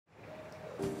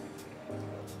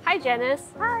Hi Janice.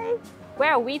 Hi!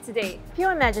 Where are we today?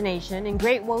 Pure Imagination in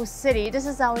Great Wall City. This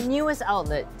is our newest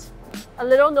outlet. A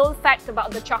little known fact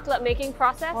about the chocolate making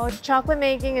process. Well, chocolate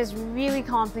making is really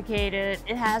complicated.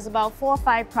 It has about 4 or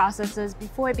 5 processes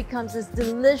before it becomes this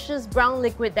delicious brown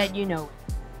liquid that you know.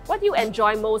 What do you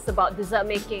enjoy most about dessert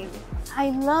making?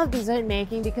 I love dessert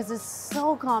making because it's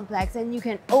so complex and you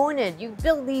can own it. You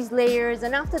build these layers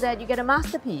and after that you get a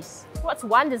masterpiece. What's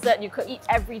one dessert you could eat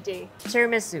every day?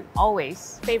 Tiramisu,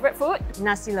 always. Favorite food?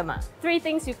 Nasi lemak. 3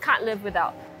 things you can't live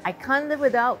without. I can't live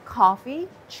without coffee,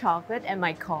 chocolate and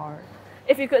my car.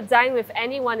 If you could dine with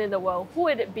anyone in the world, who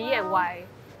would it be and why?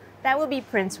 That would be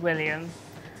Prince William.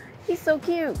 He's so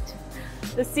cute.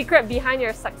 The secret behind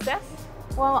your success?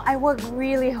 Well, I work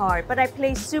really hard, but I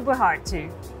play super hard too.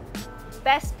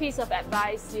 Best piece of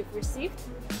advice you've received?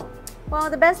 Well,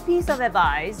 the best piece of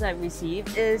advice I've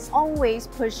received is always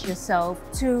push yourself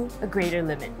to a greater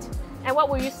limit. And what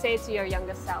will you say to your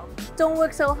younger self? Don't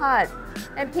work so hard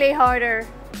and play harder.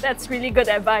 That's really good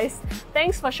advice.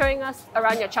 Thanks for showing us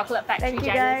around your chocolate factory, Thank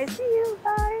you Janice. guys. See you.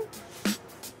 Bye.